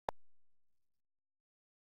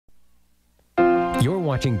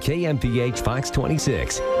watching KMPH Fox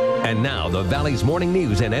 26. And now the Valley's morning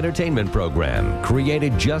news and entertainment program,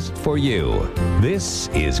 created just for you. This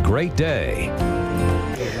is Great Day.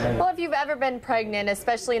 Well, if you've ever been pregnant,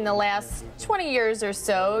 especially in the last 20 years or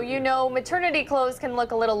so, you know maternity clothes can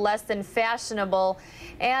look a little less than fashionable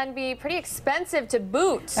and be pretty expensive to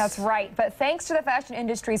boot. That's right. But thanks to the fashion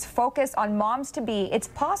industry's focus on moms-to-be, it's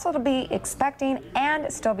possible to be expecting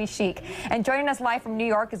and still be chic. And joining us live from New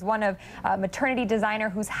York is one of maternity designer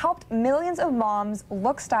who's helped millions of moms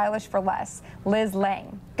look stylish for less,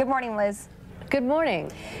 LANGE. Good morning, Liz. Good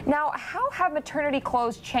morning. Now, how have maternity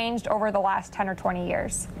clothes changed over the last 10 or 20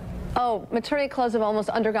 years? Oh, maternity clothes have almost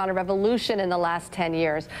undergone a revolution in the last 10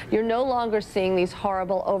 years. You're no longer seeing these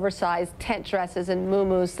horrible, oversized tent dresses and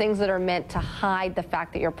muumuus, things that are meant to hide the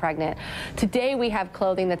fact that you're pregnant. Today, we have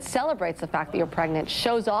clothing that celebrates the fact that you're pregnant,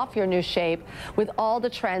 shows off your new shape with all the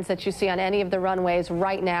trends that you see on any of the runways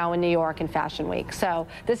right now in New York in Fashion Week. So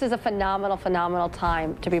this is a phenomenal, phenomenal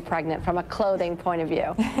time to be pregnant from a clothing point of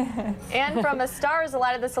view. And from the stars, a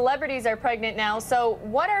lot of the celebrities are pregnant now. So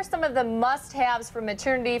what are some of the must-haves for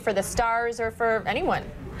maternity for the stars or for anyone?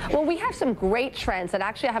 Well, we have some great trends that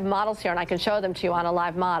actually I have models here and I can show them to you on a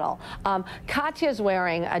live model. Katya's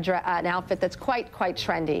wearing an outfit that's quite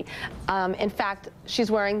trendy. In fact, she's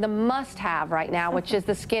wearing the must-have right now, which is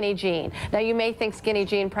the skinny jean. Now, you may think skinny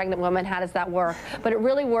jean, pregnant woman, how does that work? But it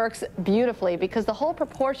really works beautifully because the whole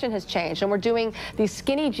proportion has changed, and we're doing these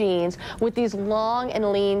skinny jeans with these long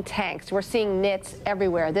and lean tanks. We're seeing knits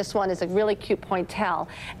everywhere. This one is a really cute pointelle,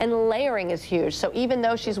 and layering is huge. So even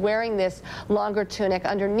though she's wearing this longer tunic,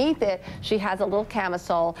 underneath it, she has a little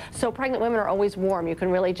camisole. So pregnant women are always warm. You can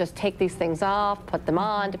really just take these things off, put them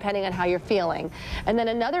on, depending on how you're feeling. And then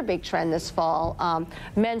another big trend this fall,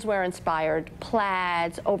 menswear inspired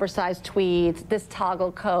plaids, oversized tweeds, this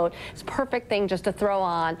toggle coat. It's a perfect thing just to throw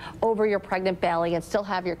on over your pregnant belly and still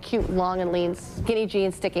have your cute long and lean skinny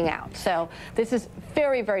jeans sticking out. So this is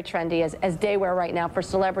very trendy as day wear right now for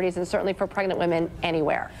celebrities and certainly for pregnant women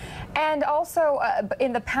anywhere. And also,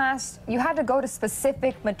 in the past, you had to go to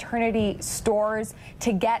specific maternity stores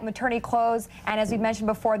to get maternity clothes, and as we mentioned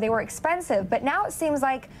before, they were expensive. But now it seems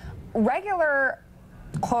like regular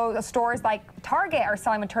stores like Target are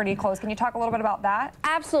selling maternity clothes. Can you talk a little bit about that?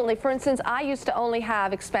 Absolutely. For instance, I used to only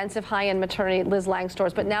have expensive high-end maternity LANGE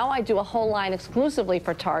stores, but now I do a whole line exclusively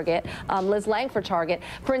for Target, LANGE for Target.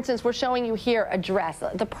 For instance, we're showing you here a dress,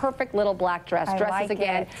 the perfect little black dress. Dresses,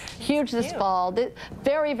 again, huge this fall.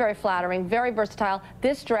 Very flattering, very versatile.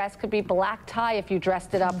 This dress could be black tie if you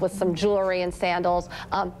dressed it up with some jewelry and sandals.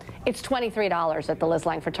 It's $23 at the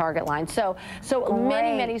LANGE for Target line. So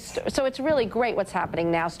many, so it's really great what's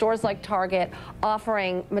happening now. Stores like Target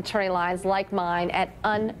offering maternity lines like mine at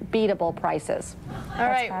unbeatable prices. All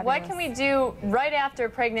right, what can we do right after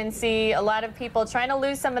pregnancy? A lot of people trying to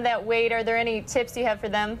lose some of that weight. Are there any tips you have for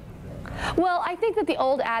them? Well, I think that the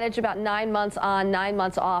old adage about 9 months on, 9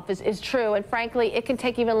 months off is true, and frankly, it can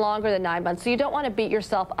take even longer than 9 months, so you don't want to beat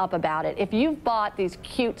yourself up about it. If you've bought these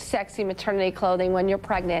cute, sexy maternity clothing when you're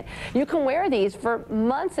pregnant, you can wear these for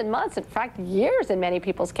months and months, in fact, years in many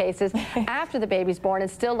people's cases, after the baby's born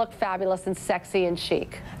and still look fabulous and sexy and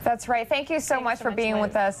chic. That's right. Thank you so much for being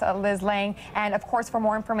with us, Liz LANGE. And of course, for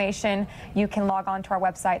more information, you can log on to our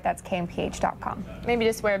website. That's kmph.com. Maybe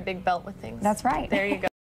just wear a big belt with things. That's right. There you go.